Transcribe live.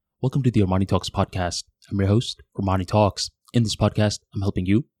Welcome to the Armani Talks podcast. I'm your host, Armani Talks. In this podcast, I'm helping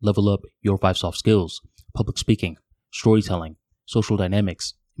you level up your 5 soft skills: public speaking, storytelling, social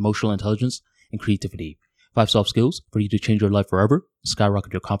dynamics, emotional intelligence, and creativity. 5 soft skills for you to change your life forever and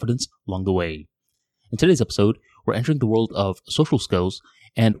skyrocket your confidence along the way. In today's episode, we're entering the world of social skills,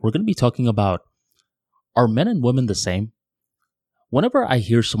 and we're going to be talking about, are men and women the same? Whenever I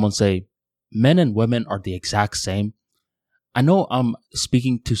hear someone say, men and women are the exact same, I know I'm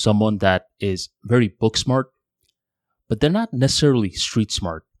speaking to someone that is very book smart, but they're not necessarily street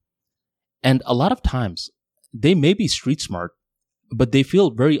smart. And a lot of times, they may be street smart, but they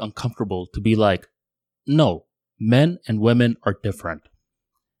feel very uncomfortable to be like, no, men and women are different.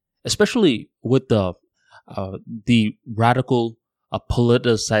 Especially with the radical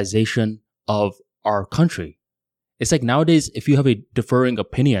politicization of our country. It's like nowadays, if you have a differing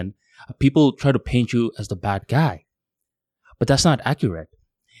opinion, people try to paint you as the bad guy. But that's not accurate.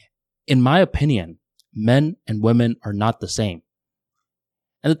 In my opinion, men and women are not the same.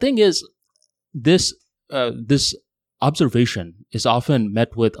 And the thing is, this observation is often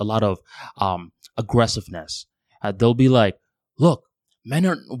met with a lot of aggressiveness. They'll be like, look, men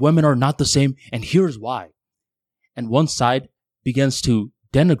and women are not the same, and here's why. And one side begins to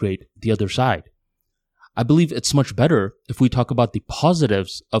denigrate the other side. I believe it's much better if we talk about the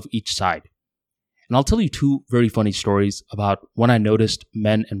positives of each side. And I'll tell you 2 very funny stories about when I noticed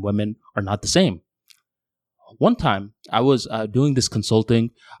men and women are not the same. One time, I was doing this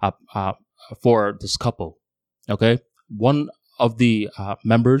consulting for this couple. Okay, one of the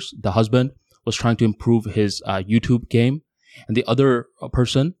members, the husband, was trying to improve his YouTube game, and the other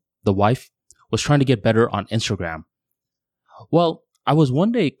person, the wife, was trying to get better on Instagram. Well, I was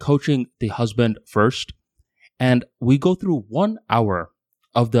one day coaching the husband first, and we go through 1 hour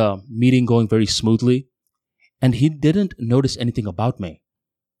of the meeting going very smoothly, and he didn't notice anything about me.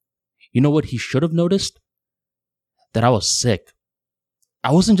 You know what he should have noticed? That I was sick.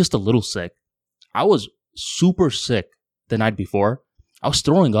 I wasn't just a little sick. I was super sick the night before. I was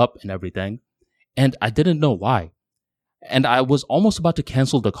throwing up and everything, and I didn't know why. And I was almost about to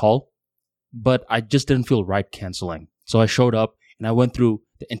cancel the call, but I just didn't feel right canceling. So I showed up and I went through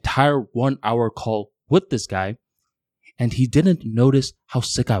the entire 1 hour call with this guy, and he didn't notice how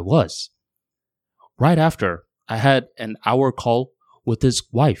sick I was. Right after, I had an hour call with his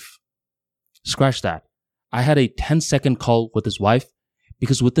wife. Scratch that. I had a 10-second call with his wife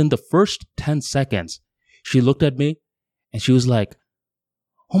because within the first 10 seconds, she looked at me and she was like,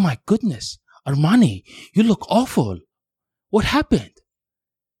 "Oh my goodness, Armani, you look awful. What happened?"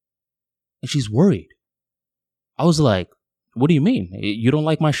 And she's worried. I was like, "What do you mean? You don't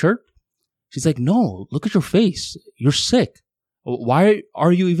like my shirt?" She's like, "No, look at your face. You're sick. Why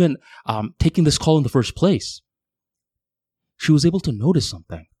are you even taking this call in the first place?" She was able to notice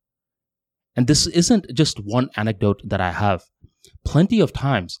something. And this isn't just one anecdote that I have. Plenty of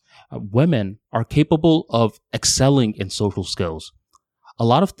times, women are capable of excelling in social skills. A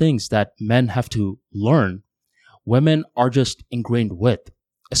lot of things that men have to learn, women are just ingrained with,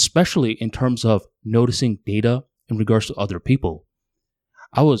 especially in terms of noticing data in regards to other people.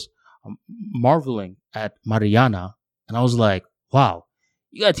 I was marveling at Mariana, and I was like, wow,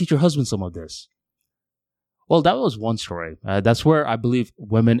 you gotta teach your husband some of this. Well, that was one story. That's where I believe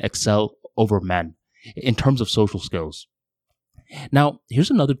women excel over men in terms of social skills. Now,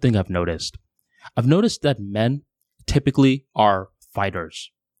 here's another thing I've noticed. I've noticed that men typically are fighters,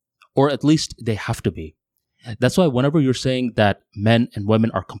 or at least they have to be. That's why whenever you're saying that men and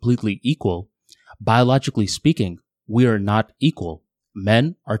women are completely equal, biologically speaking, we are not equal.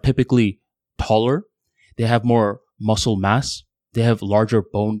 Men are typically taller, they have more muscle mass, they have larger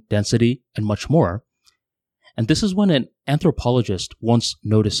bone density, and much more. And this is when an anthropologist once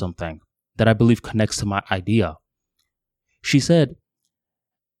noticed something that I believe connects to my idea. She said,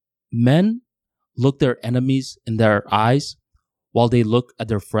 men look their enemies in their eyes while they look at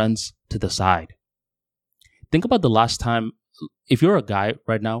their friends to the side. Think about the last time, if you're a guy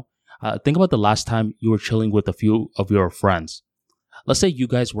right now, think about the last time you were chilling with a few of your friends. Let's say you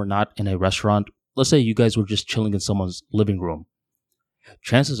guys were not in a restaurant. Let's say you guys were just chilling in someone's living room.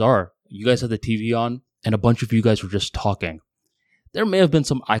 Chances are you guys had the TV on and a bunch of you guys were just talking. There may have been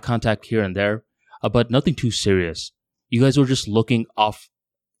some eye contact here and there, but nothing too serious. You guys were just looking off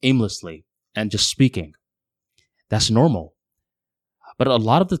aimlessly and just speaking. That's normal. But a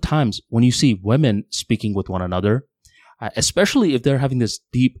lot of the times when you see women speaking with one another, especially if they're having this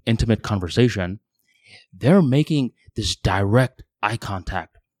deep, intimate conversation, they're making this direct eye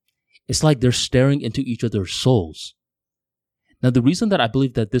contact. It's like they're staring into each other's souls. Now, the reason that I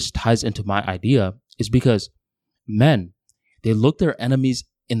believe that this ties into my idea is because men, they look their enemies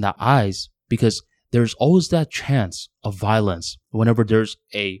in the eyes because there's always that chance of violence whenever there's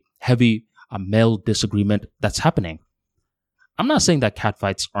a heavy male disagreement that's happening. I'm not saying that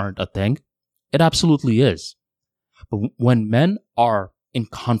catfights aren't a thing. It absolutely is. But when men are in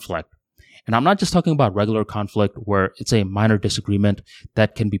conflict, and I'm not just talking about regular conflict where it's a minor disagreement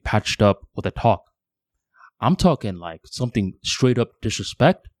that can be patched up with a talk. I'm talking like something straight up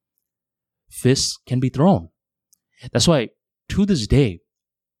disrespect. Fists can be thrown. That's why, to this day,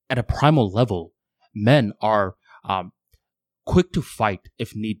 at a primal level, men are quick to fight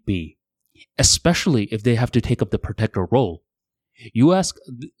if need be, especially if they have to take up the protector role. You ask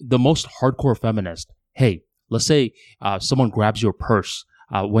the most hardcore feminist, hey, let's say someone grabs your purse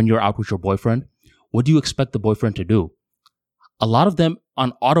when you're out with your boyfriend. What do you expect the boyfriend to do? A lot of them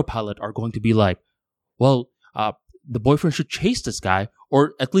on autopilot are going to be like, well, the boyfriend should chase this guy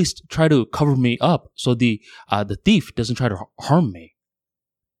or at least try to cover me up so the thief doesn't try to harm me.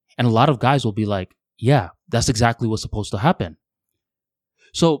 And a lot of guys will be like, yeah, that's exactly what's supposed to happen.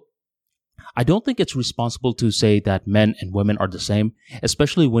 So I don't think it's responsible to say that men and women are the same,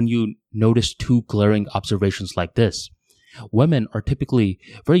 especially when you notice two glaring observations like this. Women are typically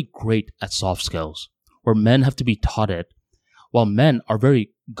very great at soft skills, where men have to be taught it, while men are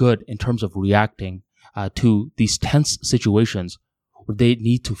very good in terms of reacting to these tense situations where they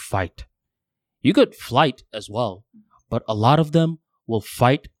need to fight. You could flight as well, but a lot of them will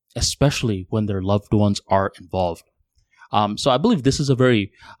fight, especially when their loved ones are involved. So I believe this is a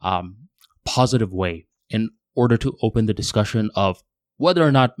very positive way in order to open the discussion of whether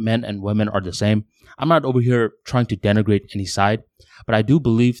or not men and women are the same. I'm not over here trying to denigrate any side, but I do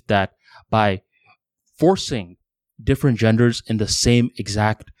believe that by forcing different genders in the same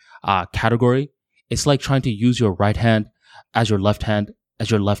exact category, it's like trying to use your right hand as your left hand, as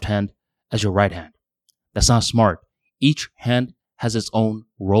your left hand, as your right hand. That's not smart. Each hand has its own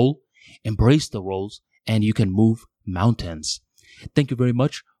role. Embrace the roles and you can move mountains. Thank you very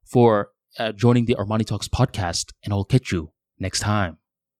much for joining the Armani Talks podcast, and I'll catch you next time.